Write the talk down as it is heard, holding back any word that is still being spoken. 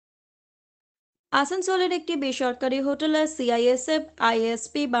আসানসোলের একটি বেসরকারি হোটেলে সিআইএসএফ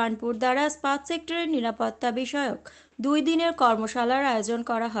আইএসপি বার্নপুর দ্বারা স্পাত সেক্টরের নিরাপত্তা বিষয়ক 2 দিনের কর্মশালার আয়োজন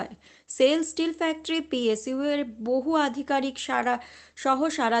করা হয়। সেল স্টিল ফ্যাক্টরি পিএসইউ এর বহু আধিকারিক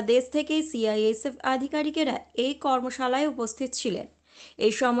সারা দেশ থেকে সিআইএসএফ আধিকারিকেরা এই কর্মশালায় উপস্থিত ছিলেন।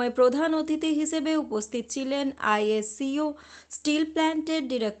 এই সময় প্রধান অতিথি হিসেবে উপস্থিত ছিলেন আইএসসিও স্টিল প্ল্যান্টের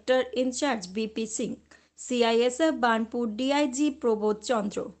director in charge BP Singh, CISF Burnpur DIG প্রবোধ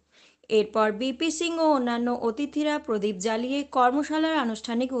চন্দ্র। এরপর বিপি সিং ও অন্যান্য অতিথিরা প্রদীপ জ্বালিয়ে কর্মশালার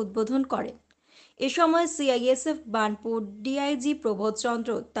আনুষ্ঠানিক উদ্বোধন করেন। এ সময় সিআইএসএফ বার্নপুর ডিআইজি প্রবোধ চন্দ্র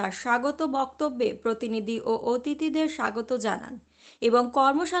তার স্বাগত বক্তব্যে প্রতিনিধি ও অতিথিদের স্বাগত জানান এবং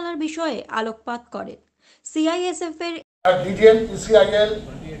কর্মশালার বিষয়ে আলোকপাত করেন। সিআইএসএফ এর DGN ECIL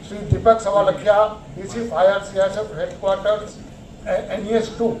Sri Deepak Savalakia, DC Fire CISF Headquarters,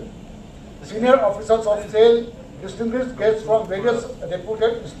 NES2, senior officers of SAIL, distinguished guests from various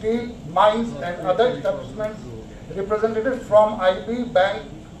reputed steel, mines and other establishments, representatives from IB, bank,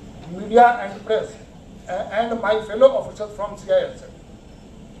 media and press, and my fellow officers from CISF.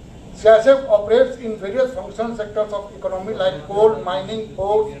 CISF operates in various functional sectors of economy like coal, mining,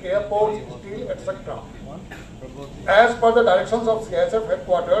 ports, airports, steel, etc. As per the directions of CISF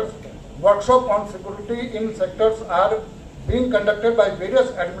headquarters, workshops on security in sectors are being conducted by various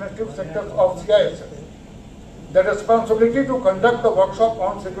administrative sectors of CISF. The responsibility to conduct the workshop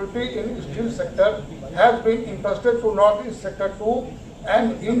on security in steel sector has been entrusted to Northeast Sector 2, and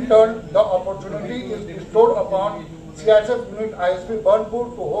in turn the opportunity is bestowed upon CISF Unit ISP Burnpur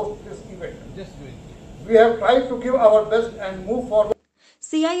to host this event. We have tried to give our best and move forward.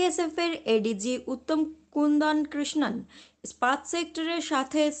 CISF এর ADG উত্তম কুন্দন কৃষ্ণন স্পাত সেক্টরের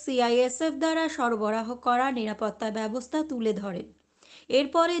সাথে CISF দ্বারা সরবরাহ করা নিরাপত্তা ব্যবস্থা তুলে ধরেন।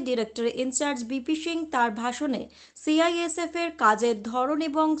 এরপরে ডিরেক্টর ইনচার্জ বিপি সিং তার ভাষণে সিআইএসএফ এর কাজের ধরন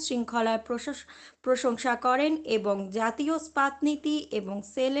এবং শৃঙ্খলার প্রশংসা করেন এবং জাতীয় স্পাত নীতি এবং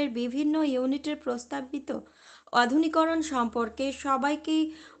সেলের বিভিন্ন ইউনিটের প্রস্তাবিত আধুনিকরণ সম্পর্কে সবাইকে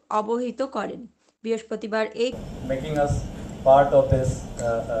অবহিত করেন। বৃহস্পতিবার এই part of this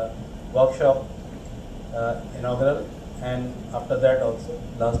workshop inaugural, and after that also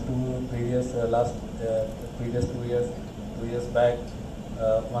previous 2 years back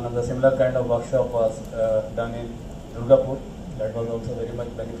one of the similar kind of workshop was done in Durgapur. That was also very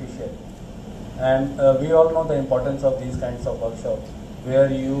much beneficial, and we all know the importance of these kinds of workshops where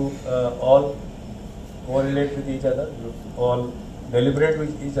you all correlate with each other, you all deliberate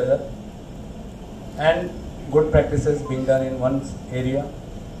with each other, and good practices being done in one area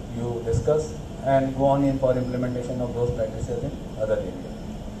you discuss and go on in for implementation of those practices in other areas.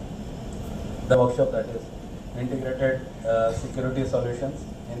 The workshop, that is integrated security solutions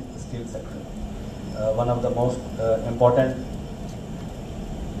in steel sector, one of the most important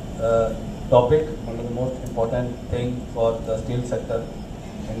topic, one of the most important thing for the steel sector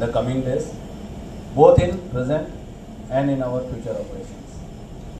in the coming days, both in present and in our future operations.